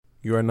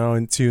You are now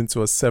in tune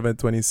to a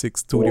 726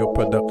 studio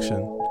production.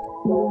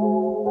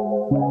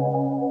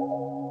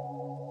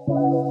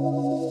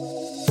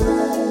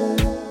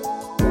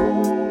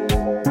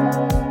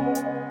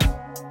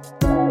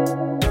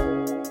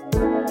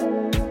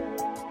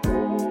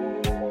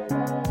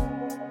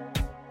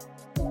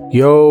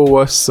 Yo,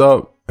 what's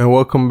up? And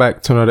welcome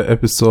back to another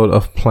episode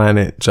of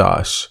Planet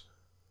Josh.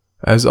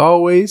 As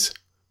always,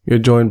 you're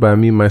joined by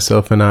me,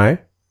 myself, and I.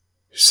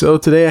 So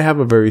today I have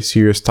a very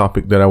serious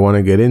topic that I want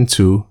to get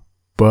into.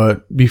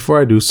 But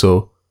before I do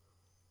so,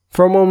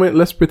 for a moment,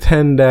 let's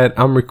pretend that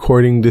I'm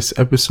recording this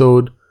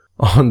episode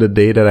on the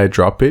day that I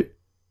drop it.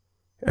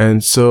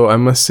 And so I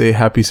must say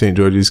happy St.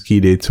 George's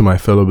Key Day to my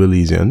fellow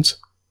Belizeans.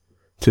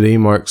 Today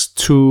marks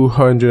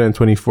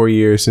 224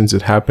 years since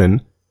it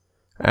happened.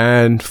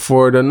 And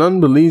for the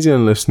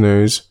non-Belizean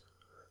listeners,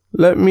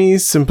 let me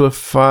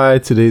simplify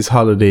today's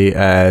holiday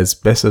as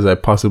best as I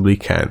possibly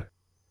can.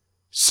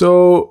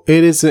 So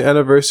it is the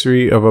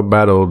anniversary of a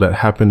battle that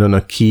happened on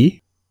a key,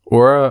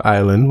 or an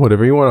island,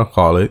 whatever you want to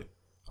call it,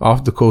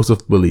 off the coast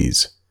of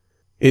Belize.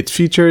 It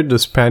featured the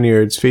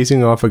Spaniards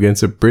facing off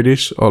against the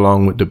British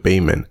along with the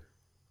Baymen.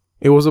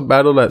 It was a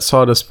battle that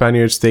saw the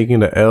Spaniards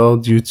taking the L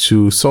due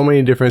to so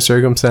many different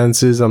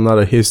circumstances. I'm not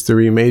a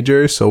history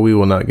major, so we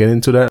will not get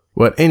into that.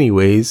 But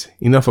anyways,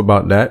 enough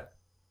about that.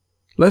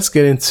 Let's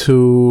get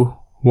into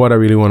what I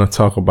really want to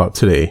talk about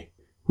today.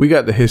 We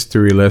got the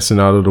history lesson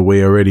out of the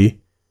way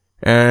already.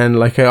 And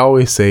like I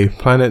always say,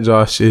 Planet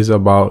Josh is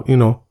about,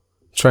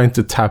 trying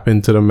to tap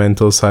into the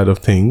mental side of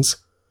things.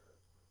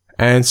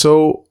 And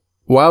so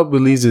while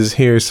Belize is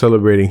here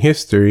celebrating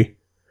history,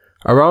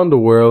 around the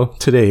world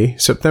today,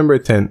 September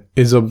 10th,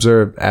 is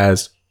observed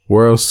as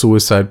World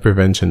Suicide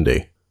Prevention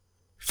Day.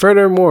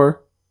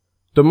 Furthermore,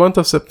 the month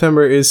of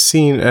September is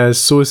seen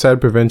as Suicide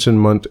Prevention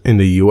Month in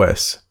the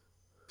US.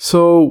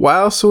 So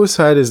while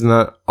suicide is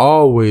not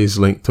always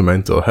linked to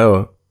mental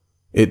health,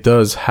 it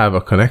does have a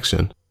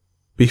connection.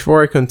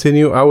 Before I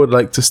continue, I would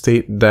like to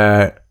state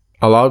that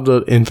a lot of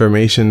the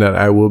information that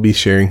I will be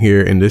sharing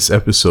here in this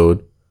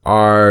episode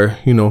are,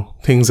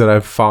 things that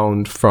I've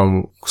found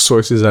from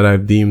sources that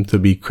I've deemed to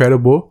be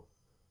credible.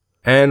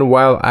 And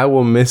while I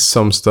will miss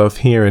some stuff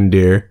here and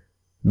there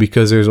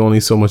because there's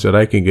only so much that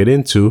I can get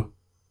into,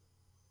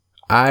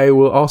 I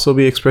will also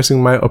be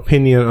expressing my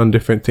opinion on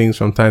different things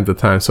from time to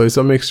time. So it's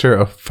a mixture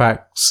of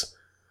facts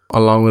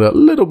along with a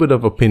little bit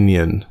of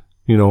opinion,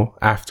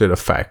 after the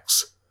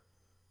facts.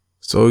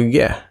 So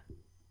yeah.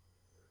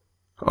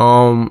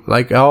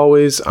 Like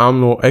always, I'm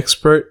no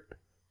expert.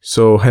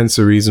 So hence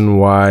the reason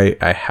why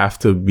I have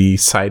to be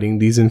citing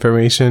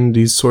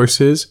these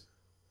sources.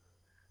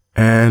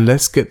 And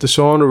let's get the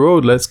show on the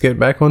road. Let's get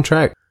back on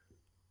track.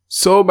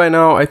 So by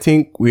now, I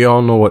think we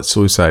all know what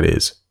suicide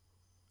is.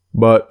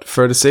 But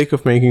for the sake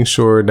of making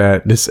sure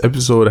that this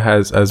episode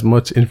has as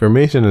much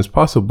information as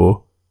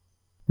possible,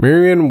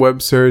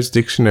 Merriam-Webster's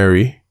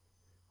dictionary,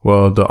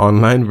 the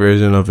online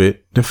version of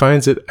it,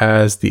 defines it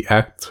as the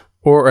act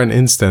or an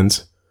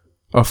instance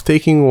of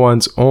taking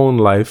one's own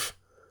life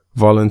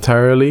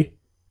voluntarily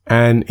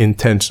and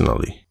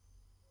intentionally.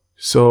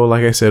 So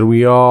like I said,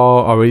 we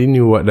all already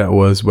knew what that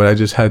was, but I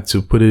just had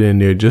to put it in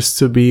there just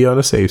to be on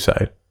the safe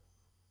side.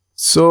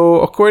 So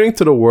according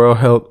to the World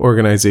Health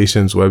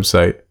Organization's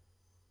website,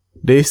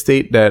 they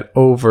state that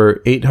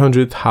over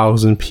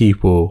 800,000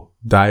 people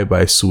die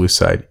by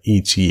suicide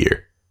each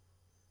year.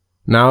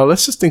 Now,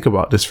 let's just think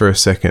about this for a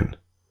second.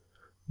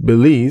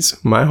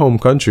 Belize, my home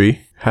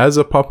country, has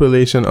a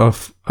population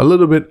of a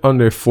little bit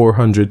under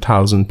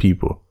 400,000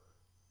 people.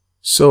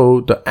 So,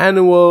 the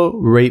annual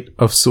rate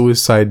of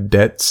suicide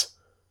deaths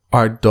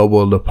are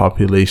double the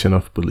population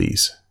of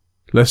Belize.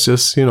 Let's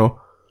just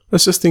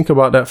think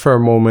about that for a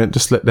moment.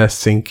 Just let that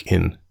sink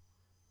in.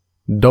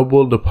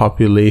 Double the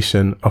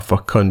population of a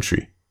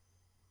country.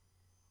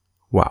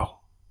 Wow.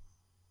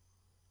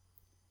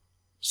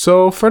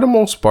 So, for the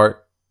most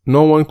part,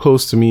 no one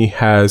close to me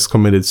has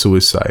committed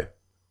suicide.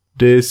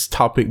 This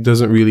topic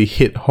doesn't really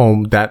hit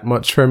home that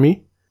much for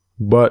me,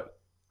 but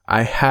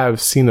I have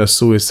seen a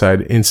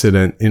suicide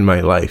incident in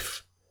my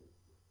life.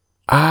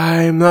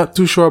 I'm not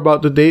too sure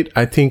about the date.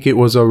 I think it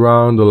was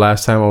around the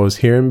last time I was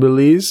here in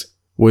Belize,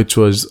 which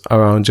was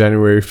around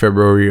January,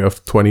 February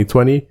of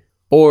 2020.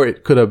 Or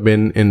it could have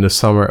been in the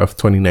summer of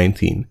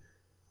 2019.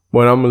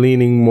 But I'm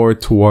leaning more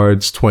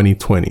towards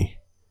 2020.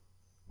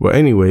 But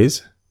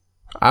anyways,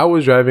 I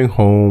was driving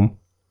home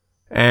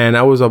and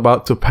I was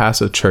about to pass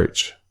a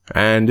church.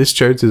 And this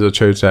church is a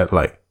church that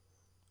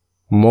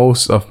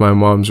most of my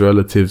mom's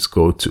relatives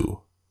go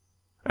to.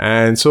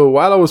 And so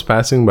while I was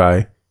passing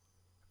by,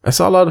 I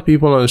saw a lot of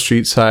people on the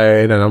street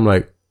side and I'm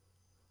like,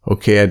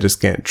 okay, I just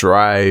can't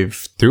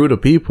drive through the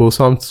people.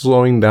 So I'm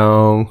slowing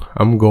down.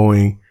 I'm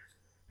going.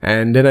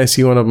 And then I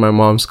see one of my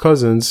mom's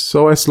cousins,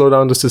 so I slow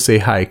down just to say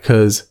hi,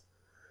 cause,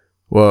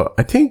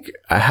 I think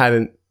I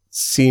hadn't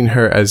seen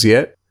her as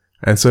yet.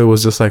 And so it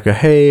was just like a,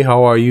 hey,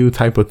 how are you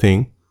type of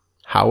thing.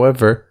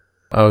 However,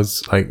 I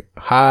was like,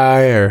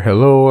 hi or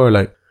hello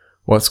or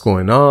what's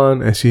going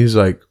on? And she's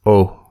like,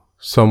 oh,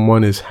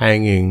 someone is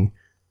hanging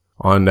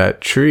on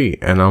that tree.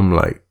 And I'm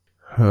like,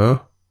 huh?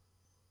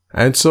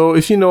 And so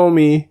if you know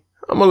me,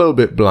 I'm a little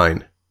bit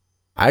blind.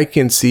 I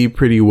can see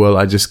pretty well.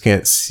 I just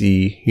can't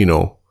see,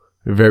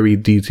 very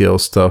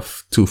detailed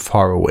stuff too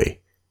far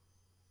away.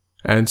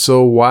 And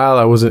so while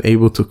I wasn't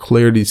able to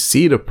clearly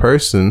see the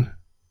person,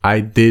 I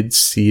did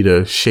see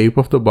the shape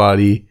of the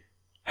body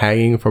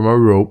hanging from a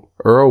rope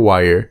or a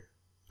wire.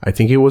 I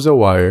think it was a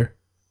wire.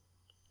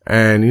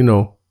 And,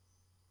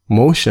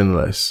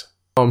 motionless.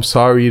 I'm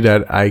sorry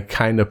that I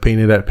kind of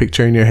painted that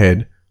picture in your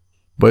head,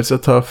 but it's a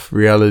tough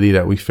reality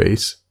that we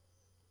face.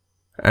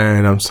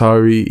 And I'm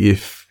sorry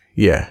if,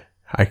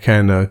 I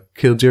kind of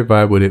killed your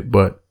vibe with it,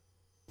 but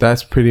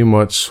that's pretty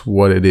much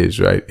what it is,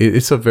 right?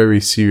 It's a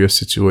very serious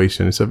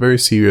situation. It's a very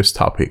serious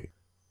topic.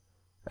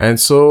 And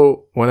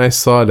so when I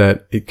saw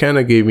that, it kind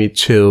of gave me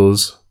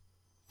chills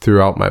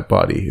throughout my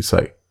body. It's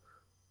like,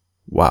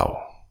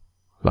 wow,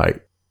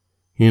 like,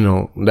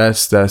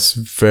 that's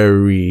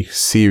very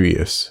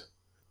serious.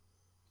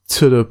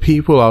 To the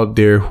people out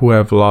there who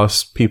have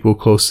lost people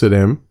close to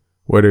them,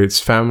 whether it's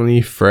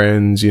family,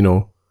 friends,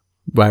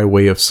 by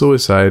way of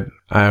suicide,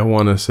 I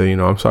want to say,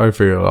 I'm sorry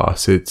for your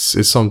loss.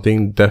 It's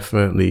something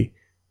definitely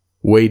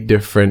way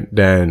different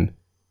than,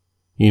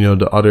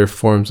 the other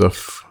forms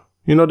of,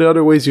 the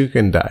other ways you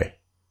can die.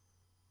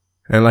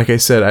 And like I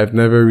said, I've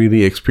never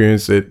really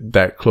experienced it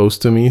that close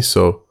to me.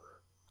 So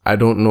I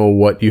don't know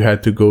what you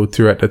had to go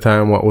through at the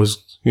time, what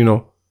was,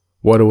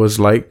 what it was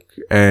like.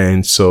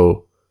 And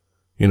so,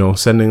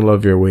 sending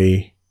love your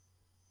way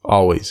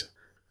always.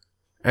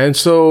 And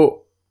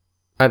so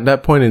at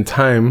that point in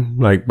time,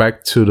 like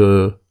back to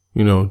the,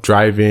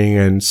 driving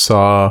and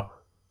saw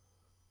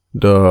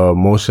the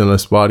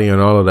motionless body and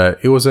all of that,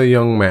 it was a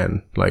young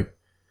man, like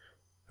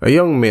a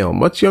young male,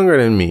 much younger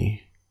than me.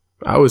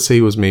 I would say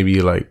he was maybe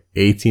like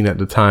 18 at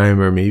the time,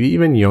 or maybe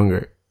even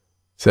younger,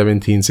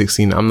 17,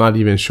 16. I'm not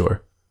even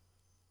sure.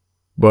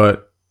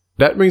 But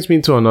that brings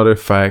me to another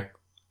fact.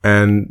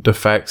 And the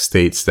fact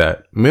states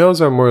that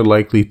males are more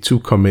likely to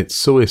commit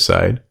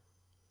suicide,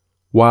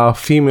 while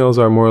females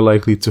are more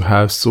likely to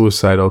have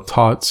suicidal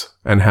thoughts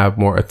and have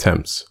more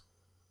attempts.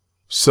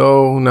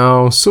 So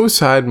now,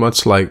 suicide,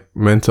 much like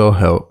mental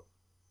health,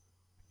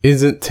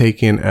 isn't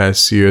taken as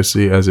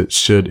seriously as it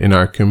should in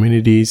our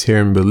communities here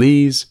in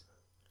Belize.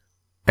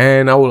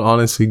 And I will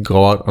honestly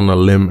go out on a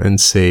limb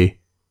and say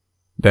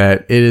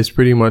that it is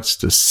pretty much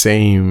the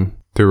same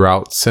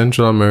throughout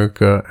Central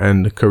America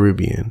and the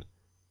Caribbean.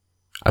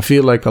 I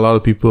feel like a lot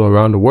of people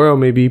around the world,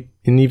 maybe,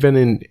 and even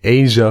in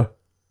Asia,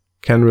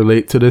 can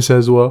relate to this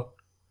as well.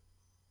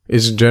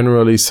 It's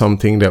generally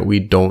something that we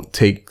don't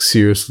take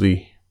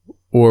seriously,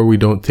 or we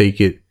don't take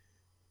it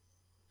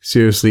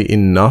seriously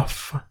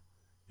enough.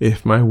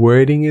 If my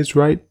wording is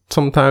right,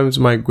 sometimes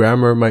my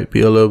grammar might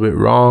be a little bit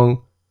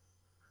wrong.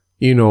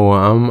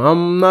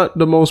 I'm not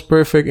the most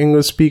perfect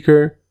English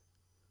speaker.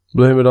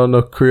 Blame it on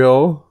the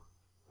Creole.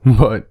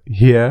 But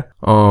yeah,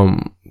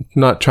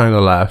 not trying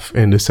to laugh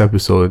in this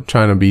episode,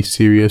 trying to be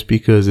serious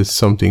because it's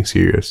something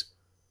serious.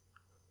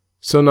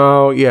 So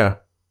now,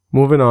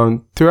 moving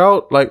on.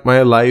 Throughout like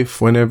my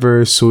life,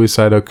 whenever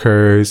suicide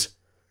occurs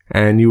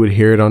and you would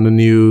hear it on the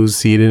news,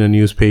 see it in a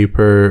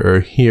newspaper,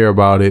 or hear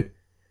about it,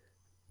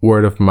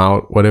 word of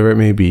mouth, whatever it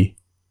may be,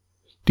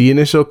 the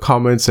initial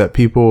comments that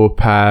people will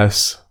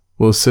pass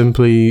will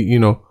simply,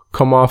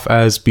 come off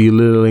as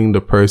belittling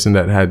the person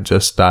that had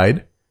just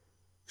died.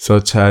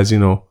 Such as,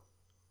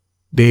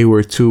 they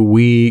were too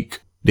weak,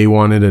 they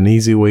wanted an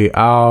easy way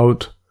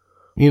out,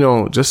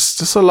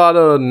 just a lot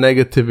of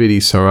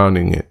negativity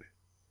surrounding it.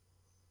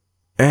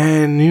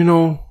 And,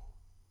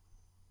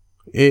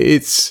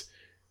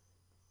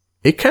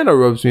 it kind of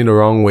rubs me the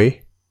wrong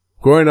way.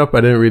 Growing up,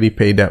 I didn't really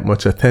pay that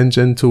much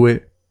attention to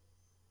it.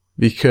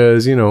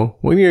 Because,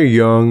 when you're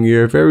young,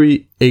 you're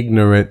very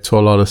ignorant to a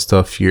lot of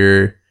stuff.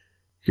 You're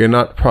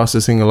not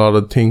processing a lot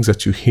of things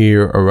that you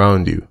hear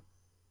around you.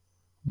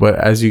 But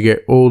as you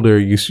get older,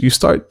 you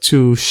start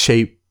to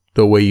shape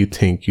the way you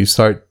think. You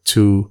start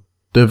to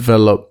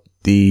develop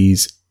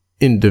these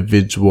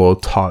individual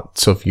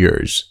thoughts of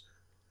yours.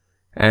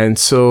 And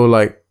so,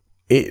 like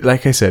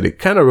I said, it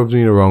kind of rubs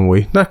me the wrong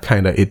way. Not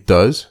kind of, it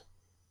does.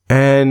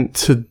 And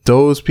to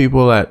those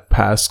people that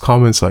pass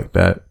comments like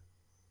that,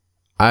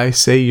 I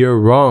say you're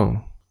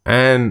wrong.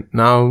 And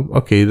now,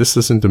 okay, just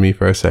listen to me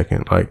for a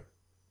second. Like,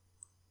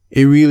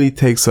 it really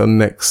takes a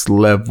next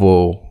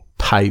level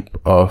type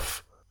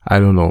of,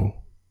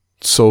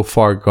 so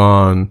far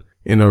gone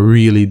in a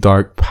really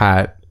dark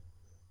path,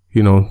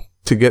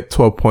 to get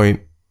to a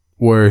point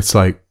where it's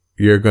like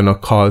you're gonna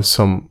cause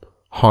some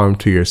harm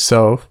to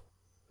yourself,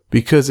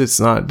 because it's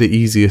not the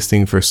easiest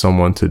thing for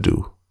someone to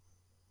do.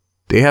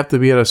 They have to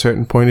be at a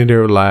certain point in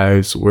their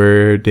lives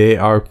where they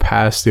are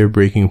past their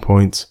breaking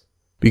points,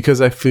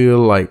 because I feel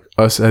like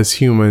us as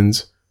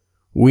humans,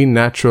 we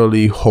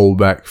naturally hold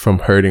back from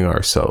hurting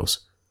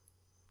ourselves.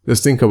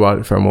 Just think about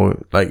it for a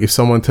moment. Like, if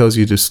someone tells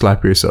you to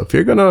slap yourself,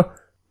 you're gonna,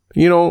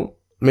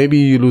 maybe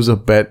you lose a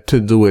bet to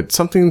do it.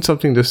 Something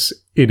just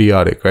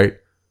idiotic, right?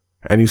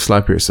 And you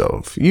slap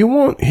yourself. You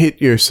won't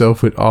hit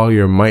yourself with all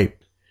your might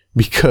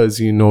because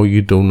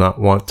you do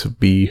not want to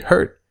be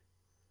hurt.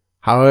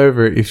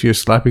 However, if you're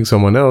slapping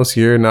someone else,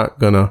 you're not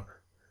gonna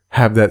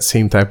have that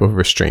same type of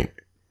restraint.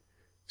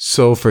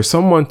 So for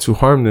someone to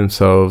harm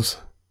themselves,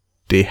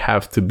 they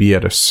have to be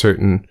at a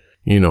certain,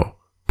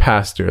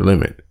 past their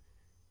limit.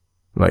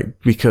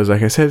 Because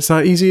like I said, it's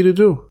not easy to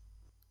do.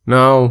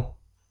 Now,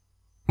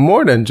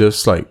 more than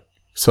just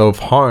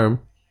self-harm,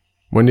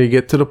 when they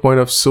get to the point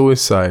of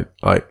suicide,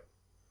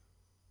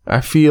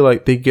 I feel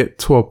like they get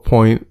to a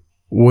point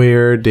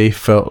where they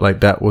felt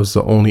like that was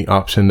the only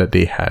option that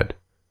they had.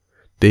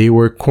 They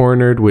were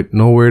cornered with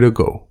nowhere to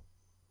go.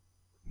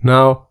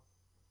 Now,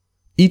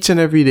 each and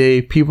every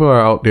day, people are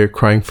out there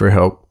crying for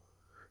help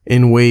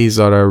in ways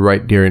that are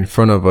right there in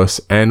front of us,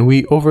 and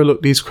we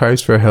overlook these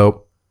cries for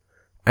help,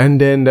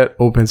 and then that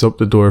opens up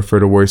the door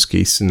for the worst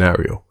case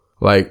scenario.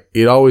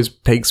 It always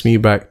takes me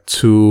back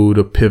to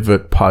the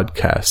Pivot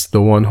podcast,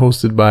 the one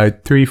hosted by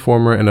 3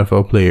 former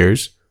NFL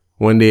players.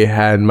 When they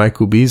had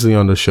Michael Beasley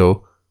on the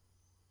show,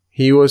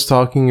 he was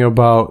talking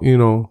about,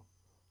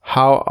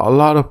 how a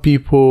lot of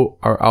people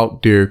are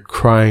out there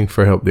crying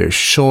for help. They're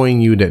showing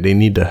you that they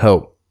need the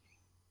help,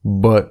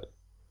 but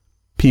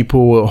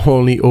people will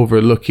only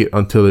overlook it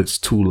until it's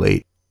too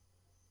late.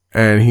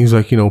 And he's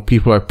like,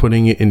 people are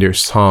putting it in their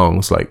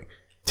songs.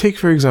 Take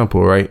for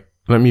example, right?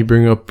 Let me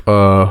bring up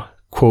a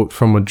quote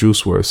from a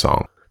Juice WRLD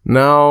song.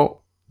 Now,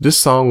 this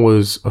song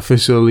was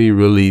officially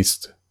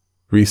released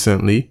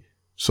recently,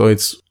 so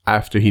it's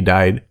after he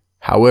died.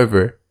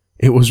 However,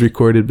 it was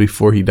recorded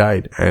before he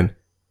died. And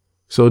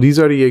so these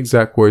are the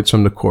exact words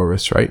from the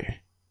chorus, right?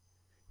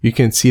 You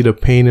can see the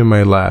pain in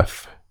my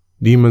laugh,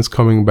 demons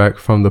coming back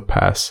from the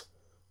past,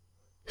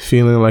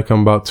 feeling like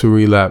I'm about to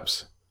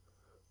relapse,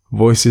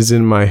 voices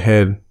in my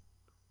head,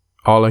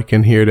 all I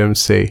can hear them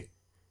say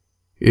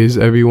is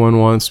everyone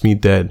wants me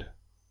dead.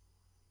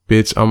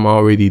 Bitch, I'm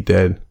already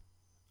dead.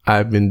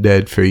 I've been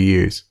dead for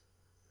years.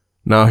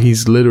 Now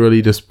he's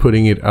literally just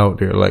putting it out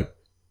there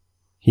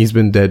he's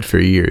been dead for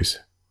years.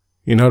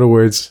 In other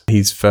words,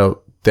 he's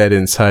felt dead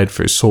inside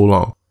for so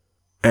long.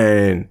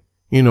 And,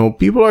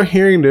 people are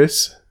hearing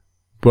this,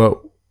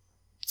 but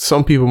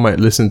some people might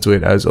listen to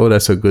it as, oh,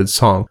 that's a good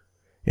song.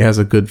 It has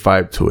a good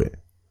vibe to it.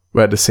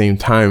 But at the same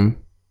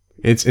time,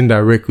 it's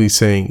indirectly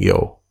saying,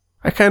 yo,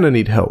 I kind of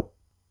need help.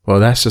 Well,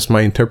 that's just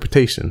my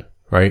interpretation,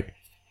 right?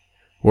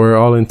 We're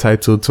all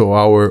entitled to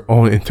our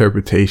own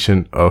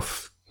interpretation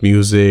of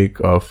music,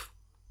 of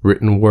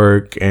written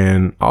work,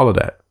 and all of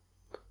that.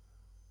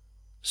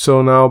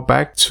 So now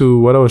back to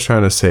what I was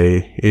trying to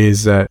say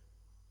is that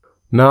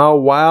now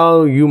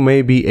while you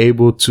may be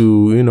able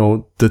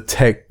to,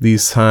 detect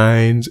these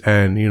signs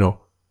and,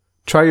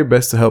 try your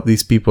best to help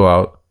these people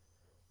out,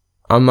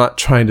 I'm not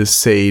trying to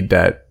say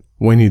that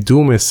when you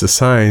do miss the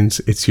signs,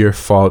 it's your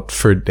fault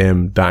for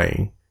them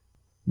dying.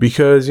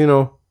 Because,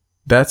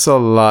 that's a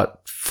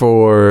lot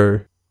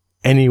for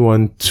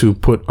anyone to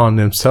put on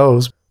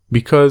themselves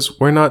because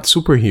we're not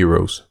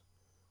superheroes.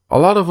 A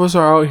lot of us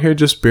are out here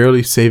just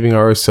barely saving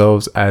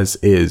ourselves as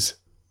is.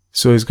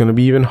 So it's going to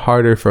be even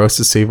harder for us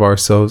to save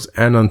ourselves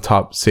and on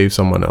top save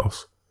someone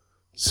else.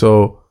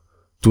 So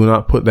do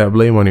not put that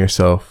blame on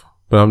yourself.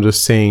 But I'm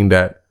just saying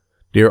that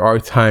there are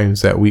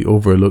times that we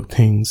overlook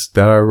things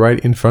that are right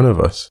in front of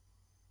us.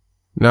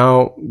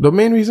 Now, the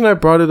main reason I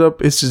brought it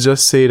up is to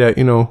just say that,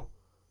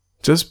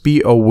 just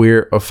be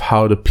aware of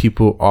how the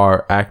people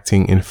are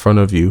acting in front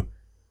of you.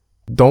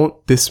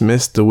 Don't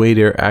dismiss the way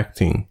they're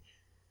acting.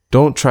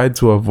 Don't try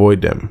to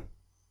avoid them.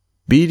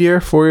 Be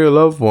there for your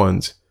loved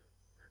ones.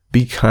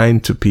 Be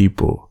kind to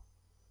people.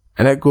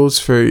 And that goes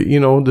for,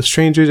 the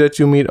strangers that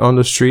you meet on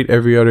the street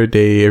every other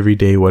day, every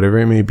day, whatever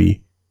it may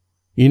be.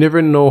 You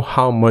never know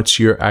how much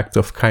your act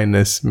of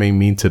kindness may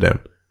mean to them.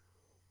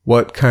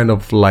 What kind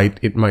of light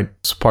it might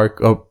spark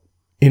up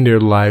in their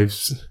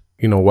lives,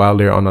 while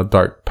they're on a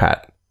dark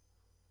path.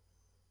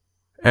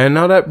 And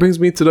now that brings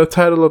me to the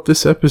title of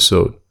this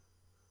episode.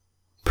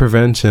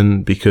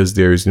 Prevention because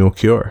there is no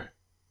cure.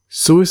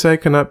 Suicide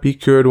cannot be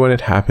cured when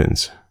it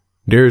happens.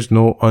 There is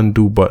no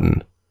undo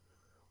button.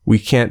 We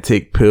can't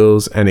take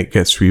pills and it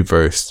gets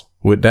reversed.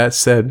 With that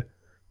said,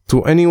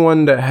 to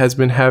anyone that has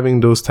been having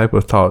those type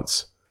of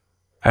thoughts,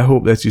 I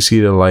hope that you see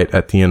the light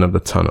at the end of the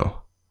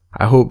tunnel.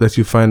 I hope that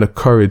you find the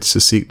courage to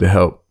seek the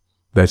help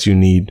that you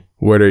need,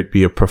 whether it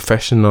be a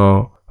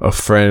professional, a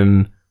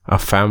friend, a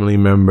family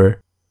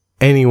member,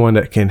 anyone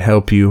that can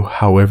help you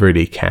however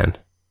they can.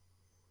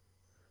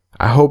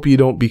 I hope you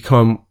don't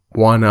become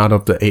one out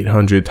of the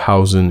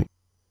 800,000.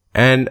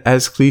 And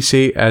as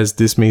cliche as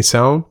this may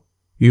sound,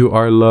 you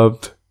are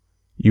loved.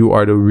 You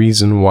are the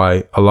reason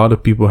why a lot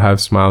of people have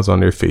smiles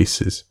on their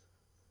faces.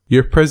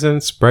 Your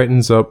presence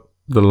brightens up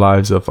the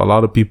lives of a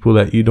lot of people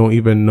that you don't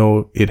even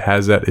know it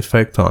has that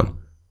effect on.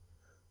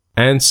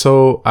 And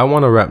so I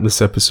want to wrap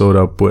this episode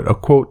up with a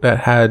quote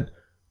that had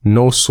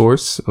no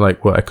source, I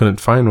couldn't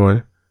find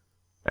one.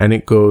 And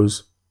it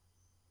goes,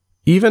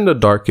 even the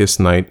darkest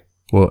night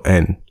will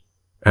end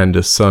and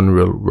the sun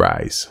will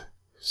rise.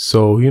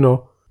 So,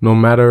 no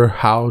matter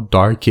how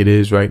dark it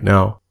is right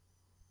now,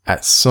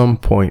 at some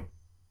point,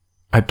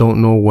 I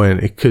don't know when,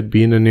 it could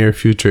be in the near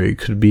future, it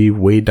could be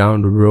way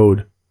down the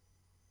road,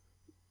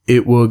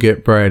 it will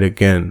get bright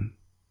again.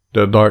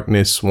 The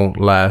darkness won't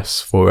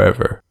last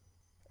forever.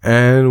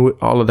 And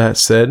with all of that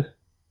said,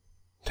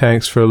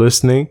 thanks for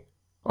listening.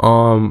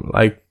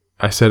 Like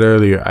I said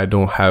earlier, I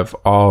don't have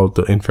all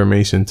the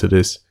information to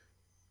this.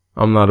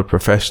 I'm not a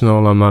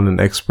professional. I'm not an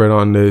expert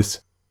on this.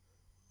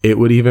 It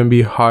would even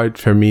be hard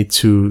for me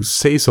to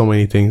say so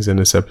many things in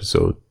this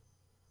episode.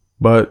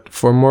 But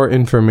for more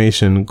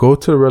information, go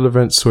to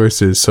relevant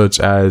sources such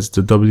as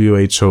the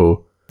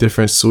WHO,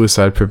 different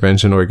suicide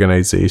prevention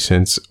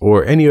organizations,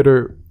 or any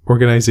other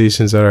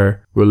organizations that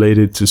are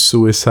related to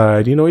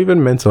suicide,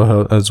 even mental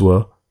health as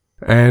well,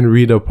 and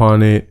read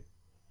upon it.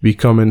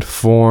 Become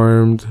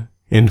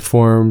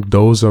inform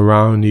those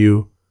around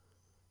you.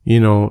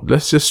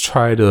 Let's just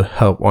try to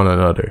help one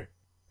another.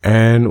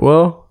 And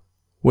well,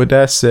 with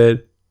that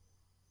said,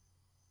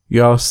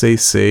 y'all stay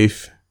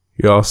safe,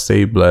 y'all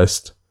stay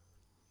blessed,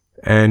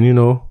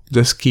 and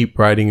just keep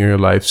writing your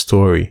life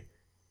story.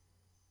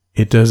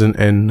 It doesn't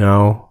end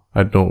now.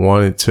 I don't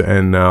want it to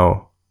end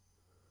now.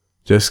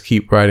 Just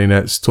keep writing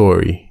that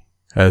story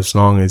as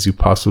long as you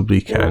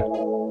possibly can.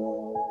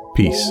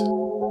 Peace.